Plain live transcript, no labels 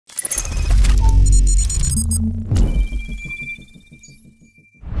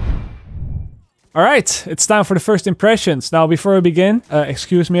Alright, it's time for the first impressions. Now, before we begin,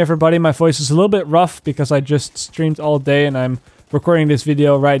 excuse me everybody, my voice is a little bit rough because I just streamed all day and I'm recording this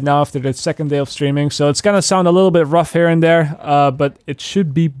video right now after the second day of streaming. So it's gonna sound a little bit rough here and there, but it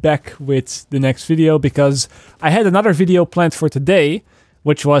should be back with the next video because I had another video planned for today,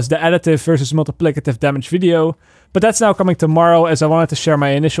 which was the additive versus multiplicative damage video, but that's now coming tomorrow as I wanted to share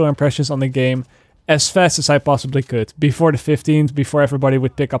my initial impressions on the game as fast as I possibly could, before the 15th, before everybody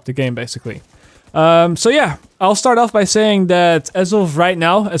would pick up the game basically. So yeah, I'll start off by saying that as of right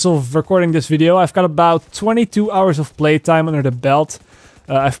now, as of recording this video, I've got about 22 hours of playtime under the belt.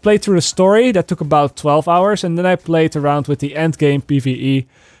 I've played through the story, that took about 12 hours, and then I played around with the endgame PvE,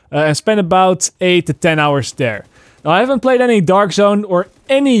 and spent about 8 to 10 hours there. Now, I haven't played any Dark Zone or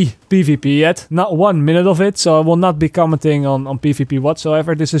any PvP yet, not 1 minute of it, so I will not be commenting on PvP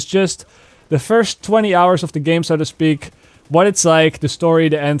whatsoever. This is just the first 20 hours of the game, so to speak. What it's like, the story,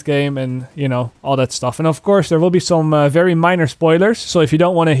 the end game, and, you know, all that stuff. And of course, there will be some very minor spoilers, so if you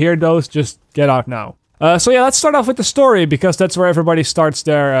don't want to hear those, just get out now. So yeah, let's start off with the story, because that's where everybody starts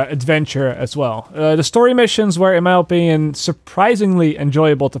their adventure as well. The story missions were, in my opinion, surprisingly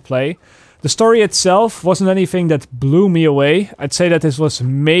enjoyable to play. The story itself wasn't anything that blew me away. I'd say that this was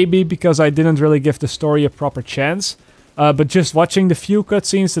maybe because I didn't really give the story a proper chance. But just watching the few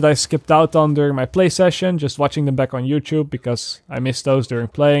cutscenes that I skipped out on during my play session, just watching them back on YouTube because I missed those during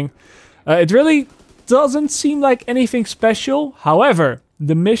playing, it really doesn't seem like anything special. However,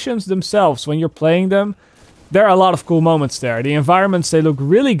 the missions themselves, when you're playing them, there are a lot of cool moments there. The environments, they look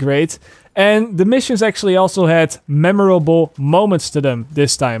really great, and the missions actually also had memorable moments to them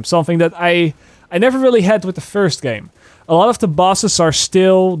this time, something that I never really had with the first game. A lot of the bosses are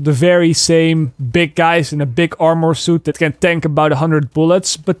still the very same big guys in a big armor suit that can tank about 100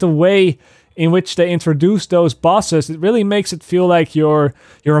 bullets, but the way in which they introduce those bosses, it really makes it feel like you're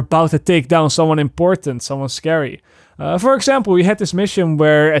about to take down someone important, someone scary. For example, we had this mission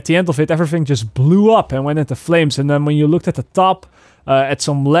where at the end of it, everything just blew up and went into flames, and then when you looked at the top, at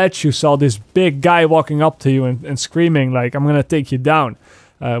some ledge, you saw this big guy walking up to you and screaming like, "I'm gonna take you down."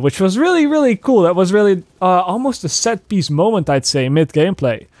 Which was really, really cool. That was really almost a set-piece moment, I'd say,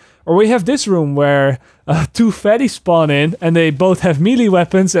 mid-gameplay. Or we have this room where 2 fatties spawn in, and they both have melee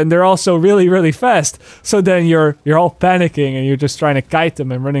weapons, and they're also really, really fast. So then you're all panicking, and you're just trying to kite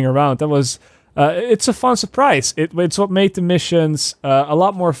them and running around. That was... it's a fun surprise. It's what made the missions a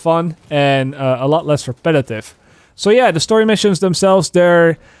lot more fun and a lot less repetitive. So yeah, the story missions themselves,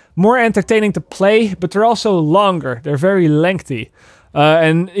 they're more entertaining to play, but they're also longer. They're very lengthy.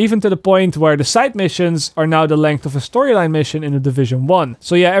 And even to the point where the side missions are now the length of a storyline mission in the Division 1.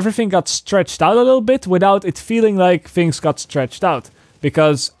 So yeah, everything got stretched out a little bit without it feeling like things got stretched out.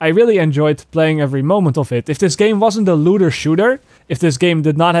 Because I really enjoyed playing every moment of it. If this game wasn't a looter shooter, if this game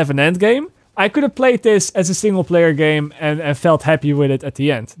did not have an end game, I could have played this as a single player game and felt happy with it at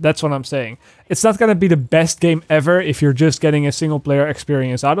the end. That's what I'm saying. It's not gonna be the best game ever if you're just getting a single player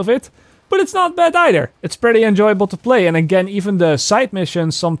experience out of it. But it's not bad either. It's pretty enjoyable to play. And again, even the side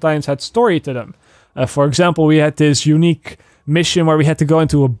missions sometimes had story to them. For example, we had this unique mission where we had to go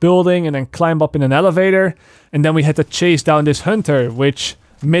into a building and then climb up in an elevator. And then we had to chase down this hunter, which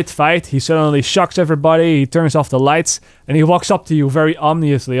mid-fight, he suddenly shocks everybody, he turns off the lights, and he walks up to you very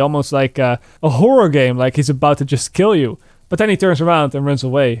ominously, almost like a horror game, like he's about to just kill you. But then he turns around and runs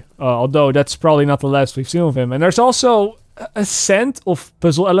away. Although that's probably not the last we've seen of him. And there's also a scent of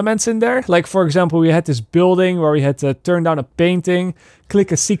puzzle elements in there. Like, for example, we had this building where we had to turn down a painting,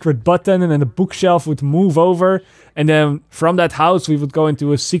 click a secret button, and then the bookshelf would move over. And then from that house, we would go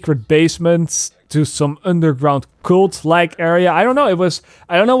into a secret basement to some underground cult-like area. I don't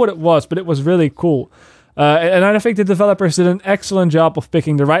know what it was, but it was really cool. And I think the developers did an excellent job of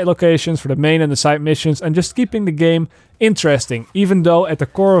picking the right locations for the main and the side missions and just keeping the game interesting, even though at the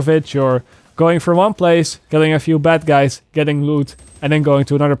core of it, you're going from one place, killing a few bad guys, getting loot, and then going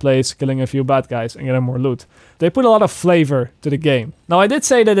to another place, killing a few bad guys, and getting more loot. They put a lot of flavor to the game. Now, I did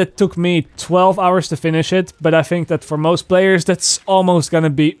say that it took me 12 hours to finish it, but I think that for most players, that's almost gonna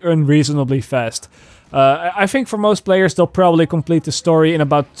be unreasonably fast. I think for most players, they'll probably complete the story in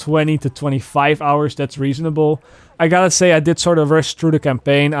about 20 to 25 hours. That's reasonable. I gotta say, I did sort of rush through the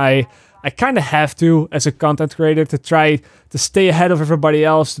campaign. I kind of have to, as a content creator, to try to stay ahead of everybody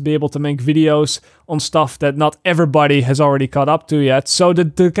else, to be able to make videos on stuff that not everybody has already caught up to yet. So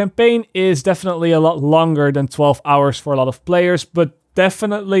the campaign is definitely a lot longer than 12 hours for a lot of players, but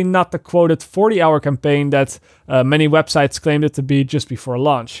definitely not the quoted 40-hour campaign that many websites claimed it to be just before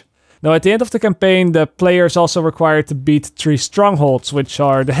launch. Now, at the end of the campaign, the player is also required to beat 3 strongholds, which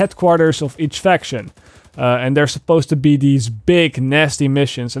are the headquarters of each faction. And they're supposed to be these big, nasty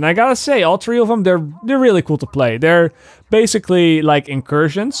missions. And I gotta say, all 3 of them, they're really cool to play. They're basically like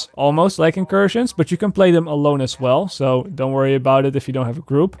incursions, almost like incursions, but you can play them alone as well. So don't worry about it if you don't have a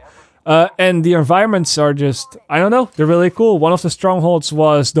group. And the environments are just, I don't know, they're really cool. One of the strongholds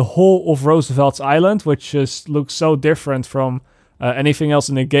was the whole of Roosevelt's Island, which just looks so different from anything else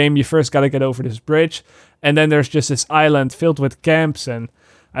in the game. You first gotta get over this bridge, and then there's just this island filled with camps and,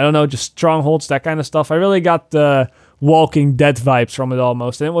 I don't know, just strongholds, that kind of stuff. I really got the Walking Dead vibes from it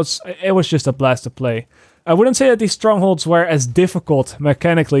almost, and it was just a blast to play. I wouldn't say that these strongholds were as difficult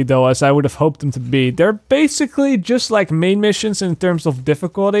mechanically, though, as I would have hoped them to be. They're basically just like main missions in terms of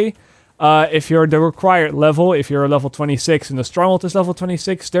difficulty. If you're the required level, if you're level 26 and the stronghold is level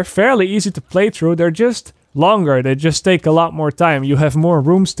 26, they're fairly easy to play through. They're just longer. They just take a lot more time. You have more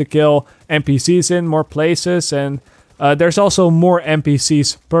rooms to kill NPCs in, more places, and there's also more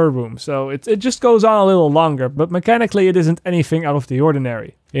NPCs per room. So it just goes on a little longer, but mechanically it isn't anything out of the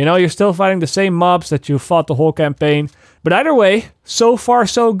ordinary. You know, you're still fighting the same mobs that you fought the whole campaign. But either way, so far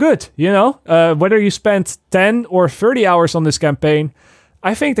so good, you know? Whether you spent 10 or 30 hours on this campaign,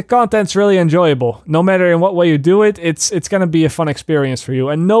 I think the content's really enjoyable. No matter in what way you do it, it's gonna be a fun experience for you.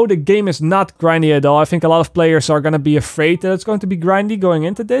 And no, the game is not grindy at all. I think a lot of players are gonna be afraid that it's going to be grindy going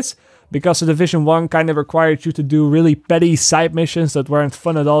into this, because the Division 1 kind of required you to do really petty side missions that weren't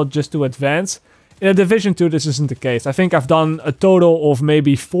fun at all just to advance. In a Division 2, this isn't the case. I think I've done a total of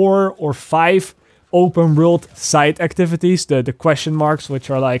maybe 4 or 5 open world side activities, the question marks,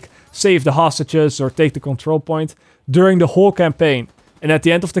 which are like save the hostages or take the control point, during the whole campaign. And at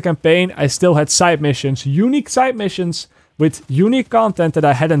the end of the campaign, I still had side missions, unique side missions with unique content that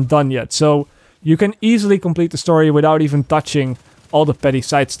I hadn't done yet. So you can easily complete the story without even touching all the petty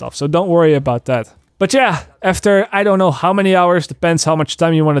side stuff. So don't worry about that. But yeah, after I don't know how many hours, depends how much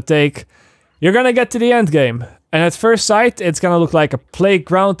time you want to take, you're gonna get to the end game. And at first sight, it's gonna look like a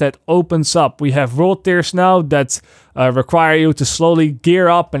playground that opens up. We have world tiers now that require you to slowly gear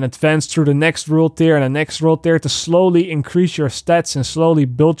up and advance through the next world tier and the next world tier to slowly increase your stats and slowly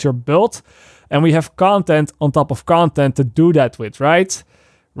build your build. And we have content on top of content to do that with, right?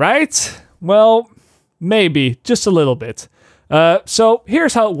 Right? Well, maybe, just a little bit. So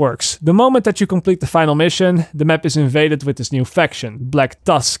here's how it works. The moment that you complete the final mission, the map is invaded with this new faction, Black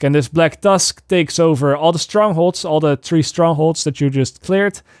Tusk. And this Black Tusk takes over all the strongholds, all the 3 strongholds that you just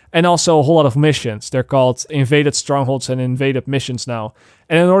cleared, and also a whole lot of missions. They're called invaded strongholds and invaded missions now.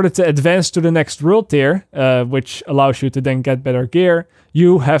 And in order to advance to the next world tier, which allows you to then get better gear,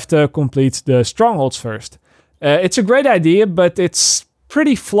 you have to complete the strongholds first. It's a great idea, but it's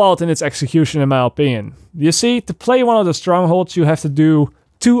pretty flawed in its execution in my opinion. You see, to play one of the strongholds, you have to do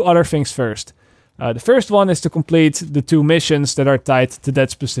 2 other things first. The first one is to complete the 2 missions that are tied to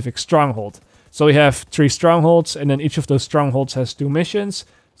that specific stronghold. So we have 3 strongholds, and then each of those strongholds has 2 missions.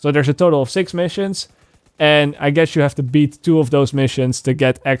 So there's a total of 6 missions, and I guess you have to beat 2 of those missions to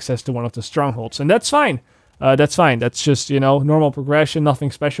get access to one of the strongholds. And that's fine. That's fine. That's just, you know, normal progression,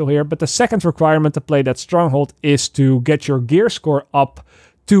 nothing special here. But the second requirement to play that stronghold is to get your gear score up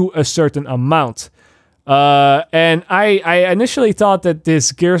to a certain amount. And I initially thought that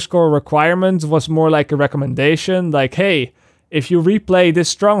this gear score requirement was more like a recommendation. Like, hey, if you replay this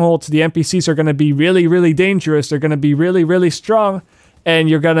stronghold, the NPCs are going to be really, really dangerous. They're going to be really, really strong. And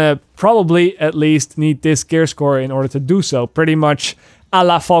you're going to probably at least need this gear score in order to do so. Pretty much a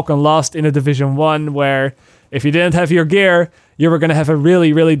la Falcon Lost in a Division 1, where if you didn't have your gear, you were going to have a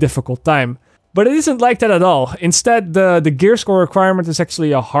really, really difficult time. But it isn't like that at all. Instead, the gear score requirement is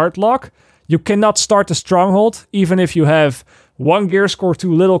actually a hard lock. You cannot start a stronghold, even if you have 1 gear score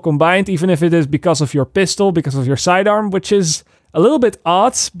too little combined, even if it is because of your pistol, because of your sidearm, which is a little bit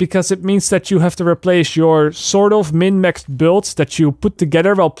odd, because it means that you have to replace your sort of min-maxed builds that you put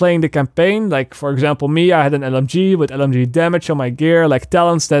together while playing the campaign. Like, for example, me, I had an LMG with LMG damage on my gear, like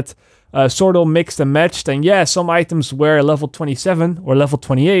talents that sort of mixed and matched. And yeah, some items were level 27 or level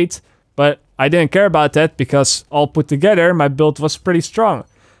 28, but I didn't care about that because all put together, my build was pretty strong.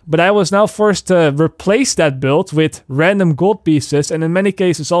 But I was now forced to replace that build with random gold pieces, and in many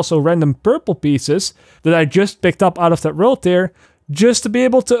cases also random purple pieces that I just picked up out of that world tier just to be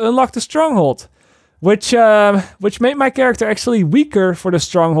able to unlock the stronghold. Which made my character actually weaker for the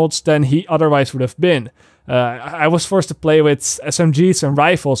strongholds than he otherwise would have been. I was forced to play with SMGs and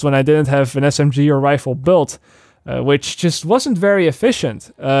rifles when I didn't have an SMG or rifle build, which just wasn't very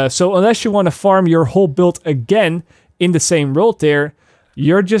efficient. So unless you want to farm your whole build again in the same world tier,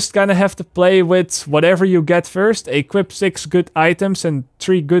 you're just gonna have to play with whatever you get first, equip 6 good items and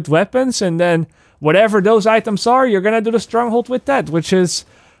 3 good weapons, and then whatever those items are, you're gonna do the stronghold with that, which is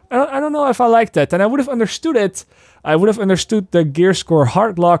I don't know if I like that. And I would have understood it. I would have understood the gear score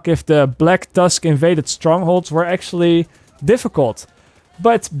hard lock if the Black Tusk invaded strongholds were actually difficult.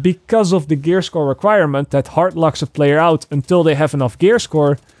 But because of the gear score requirement that hard locks a player out until they have enough gear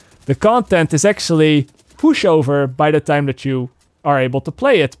score, the content is actually pushover by the time that you are able to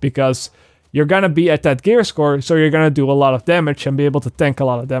play it, because you're gonna be at that gear score, so you're gonna do a lot of damage and be able to tank a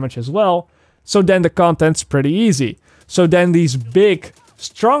lot of damage as well. So then the content's pretty easy. So then these big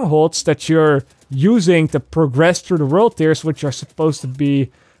strongholds that you're using to progress through the world tiers, which are supposed to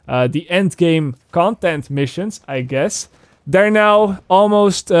be the end game content missions, I guess, they're now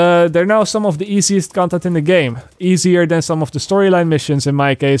some of the easiest content in the game. Easier than some of the storyline missions in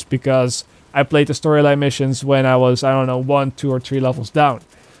my case, because I played the storyline missions when I was, I don't know, 1, 2, or 3 levels down.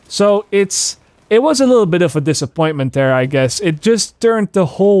 So it was a little bit of a disappointment there, I guess. It just turned the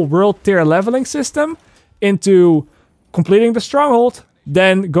whole world tier leveling system into completing the stronghold,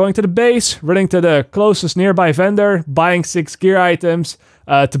 then going to the base, running to the closest nearby vendor, buying 6 gear items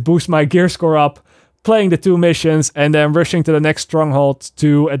to boost my gear score up, playing the 2 missions, and then rushing to the next stronghold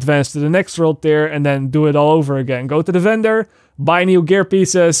to advance to the next world tier, and then do it all over again. Go to the vendor, buy new gear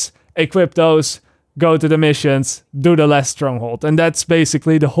pieces, equip those, go to the missions, do the last stronghold. And that's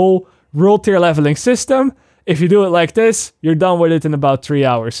basically the whole world tier leveling system. If you do it like this, you're done with it in about 3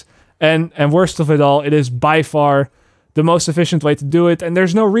 hours. And worst of it all, it is by far the most efficient way to do it, and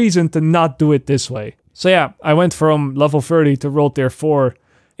there's no reason to not do it this way. So yeah, I went from level 30 to world tier 4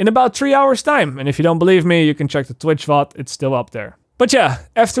 in about 3 hours time, and if you don't believe me, you can check the Twitch VOD, it's still up there. But yeah,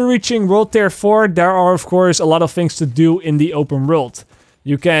 after reaching world tier 4, there are of course a lot of things to do in the open world.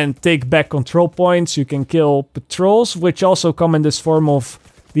 You can take back control points, you can kill patrols, which also come in this form of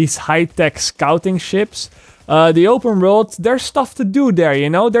these high-tech scouting ships. The open world, there's stuff to do there, you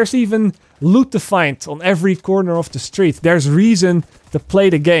know? There's even loot to find on every corner of the street. There's reason to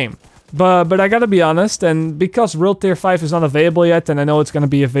play the game. But I gotta be honest, and because World Tier 5 is not available yet, and I know it's gonna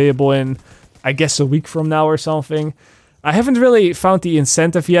be available in, I guess, a week from now or something, I haven't really found the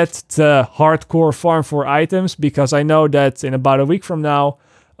incentive yet to hardcore farm for items, because I know that in about a week from now,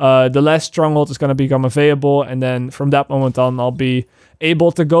 the last stronghold is gonna become available, and then from that moment on, I'll be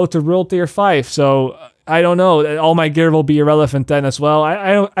able to go to World Tier 5, so I don't know, all my gear will be irrelevant then as well.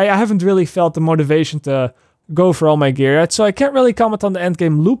 I haven't really felt the motivation to go for all my gear yet, so I can't really comment on the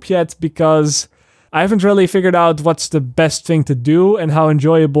endgame loop yet, because I haven't really figured out what's the best thing to do and how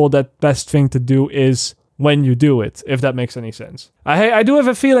enjoyable that best thing to do is when you do it, if that makes any sense. I do have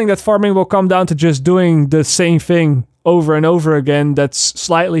a feeling that farming will come down to just doing the same thing over and over again that's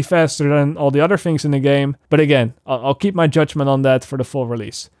slightly faster than all the other things in the game, but again, I'll keep my judgment on that for the full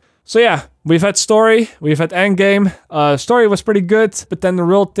release. So yeah, we've had story, we've had endgame. Story was pretty good, but then the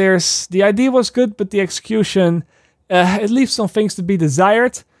world tiers, the idea was good, but the execution, it leaves some things to be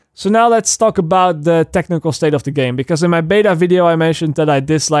desired. So now let's talk about the technical state of the game, because in my beta video I mentioned that I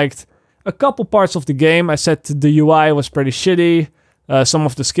disliked a couple parts of the game. I said the UI was pretty shitty, some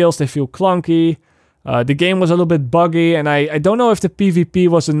of the skills, they feel clunky, the game was a little bit buggy, and I don't know if the PvP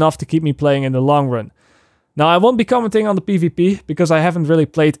was enough to keep me playing in the long run. Now, I won't be commenting on the PvP, because I haven't really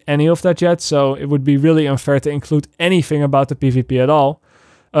played any of that yet, so it would be really unfair to include anything about the PvP at all.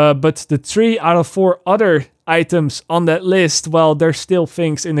 But the 3 out of 4 other items on that list, well, there's still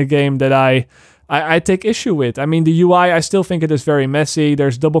things in the game that I take issue with. I mean, the UI, I still think it is very messy.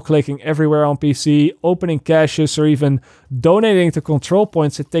 There's double-clicking everywhere on PC, opening caches, or even donating to control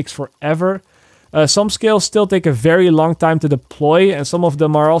points. It takes forever. Some skills still take a very long time to deploy, and some of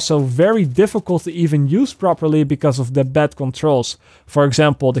them are also very difficult to even use properly because of the bad controls. For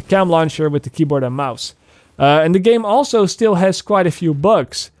example, the cam launcher with the keyboard and mouse. And the game also still has quite a few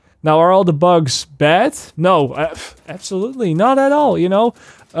bugs. Now, are all the bugs bad? No, absolutely not at all, you know?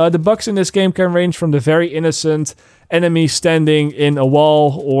 The bugs in this game can range from the very innocent enemy standing in a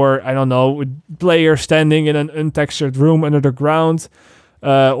wall, or, I don't know, player standing in an untextured room under the ground,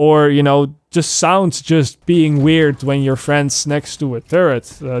 or, you know, just sounds just being weird when your friend's next to a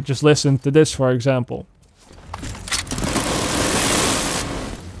turret. Just listen to this, for example.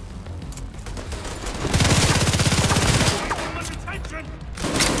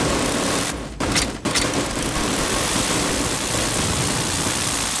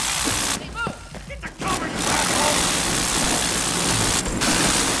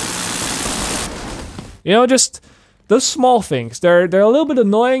 You know, just those small things. They're a little bit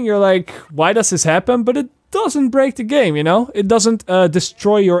annoying. You're like, why does this happen? But it doesn't break the game, you know? It doesn't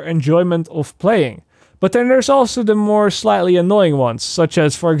destroy your enjoyment of playing. But then there's also the more slightly annoying ones, such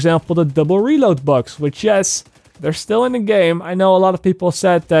as, for example, the double reload bugs, which, yes, they're still in the game. I know a lot of people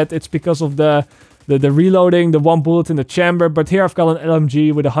said that it's because of the the reloading, the 1 bullet in the chamber, but here I've got an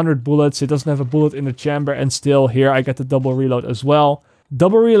LMG with 100 bullets. It doesn't have a bullet in the chamber, and still here I get the double reload as well.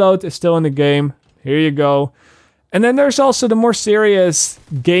 Double reload is still in the game. Here you go. And then there's also the more serious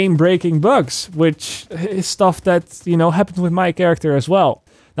game-breaking bugs, which is stuff that, you know, happened with my character as well.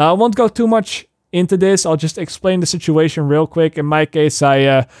 Now, I won't go too much into this. I'll just explain the situation real quick. In my case,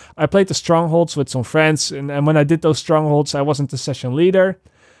 I played the strongholds with some friends, and when I did those strongholds, I wasn't the session leader.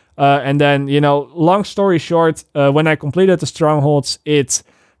 And then, you know, long story short, when I completed the strongholds, it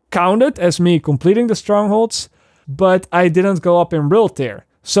counted as me completing the strongholds, but I didn't go up in rule tier.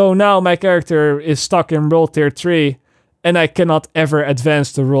 So now my character is stuck in rule tier 3, and I cannot ever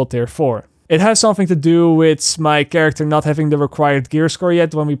advance to rule tier 4. It has something to do with my character not having the required gear score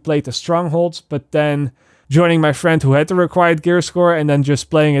yet when we played the strongholds, but then joining my friend who had the required gear score and then just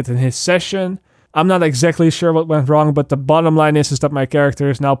playing it in his session. I'm not exactly sure what went wrong, but the bottom line is that my character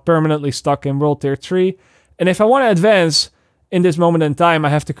is now permanently stuck in World Tier 3. And if I want to advance in this moment in time, I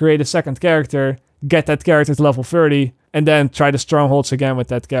have to create a second character, get that character to level 30, and then try the strongholds again with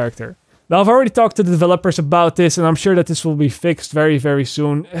that character. Now, I've already talked to the developers about this, and I'm sure that this will be fixed very, very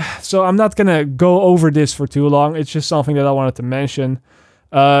soon. So I'm not going to go over this for too long. It's just something that I wanted to mention.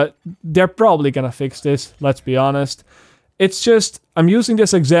 They're probably going to fix this, let's be honest. It's just, I'm using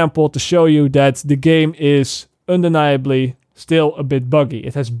this example to show you that the game is undeniably still a bit buggy.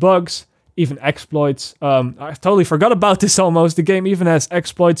 It has bugs, even exploits. I totally forgot about this almost. The game even has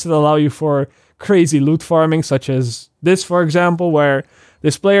exploits that allow you for crazy loot farming, such as this, for example, where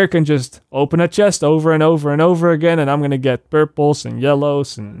this player can just open a chest over and over and over again, and I'm going to get purples and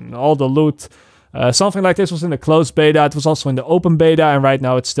yellows and all the loot. Something like this was in the closed beta. It was also in the open beta, and right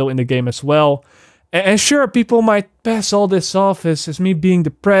now it's still in the game as well. And sure, people might pass all this off as me being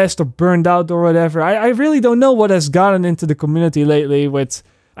depressed or burned out or whatever. I really don't know what has gotten into the community lately with,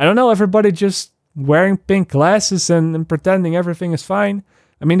 I don't know, everybody just wearing pink glasses and pretending everything is fine.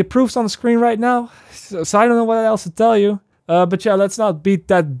 I mean, the proof's on the screen right now, so I don't know what else to tell you. But yeah, let's not beat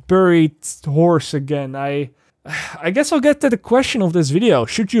that buried horse again. I guess I'll get to the question of this video.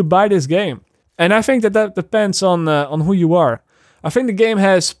 Should you buy this game? And I think that depends on who you are. I think the game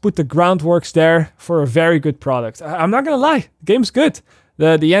has put the groundworks there for a very good product. I'm not gonna lie, the game's good.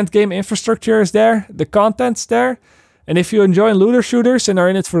 The end game infrastructure is there, the content's there. And if you enjoy looter shooters and are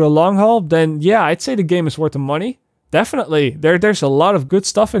in it for the long haul, then yeah, I'd say the game is worth the money. Definitely, there's a lot of good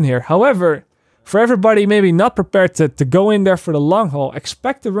stuff in here. However, for everybody maybe not prepared to go in there for the long haul,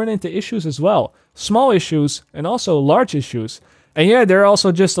 expect to run into issues as well. Small issues and also large issues. And yeah, there are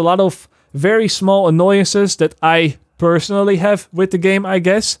also just a lot of very small annoyances that I personally have with the game, I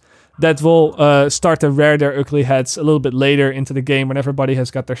guess, that will start to rear their ugly heads a little bit later into the game when everybody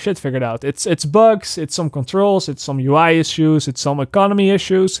has got their shit figured out. It's bugs, it's some controls, it's some UI issues, it's some economy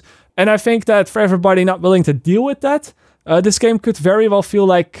issues. And I think that for everybody not willing to deal with that, this game could very well feel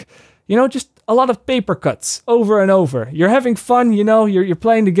like, you know, just a lot of paper cuts over and over. You're having fun, you know, you're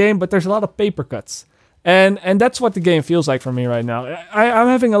playing the game, but there's a lot of paper cuts. And that's what the game feels like for me right now. I'm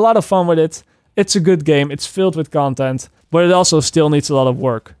having a lot of fun with it. It's a good game, it's filled with content, but it also still needs a lot of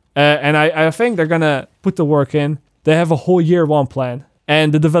work. And I think they're gonna put the work in. They have a whole year one plan.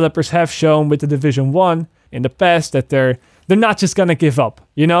 And the developers have shown with the Division 1 in the past that they're not just gonna give up.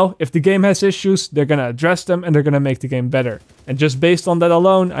 You know, if the game has issues, they're gonna address them and they're gonna make the game better. And just based on that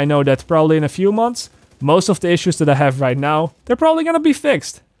alone, I know that probably in a few months, most of the issues that I have right now, they're probably gonna be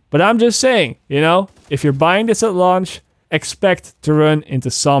fixed. But I'm just saying, you know, if you're buying this at launch, expect to run into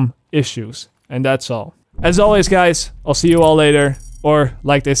some issues. And that's all. As always, guys, I'll see you all later. Or,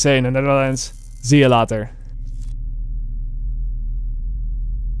 like they say in the Netherlands, zie je later.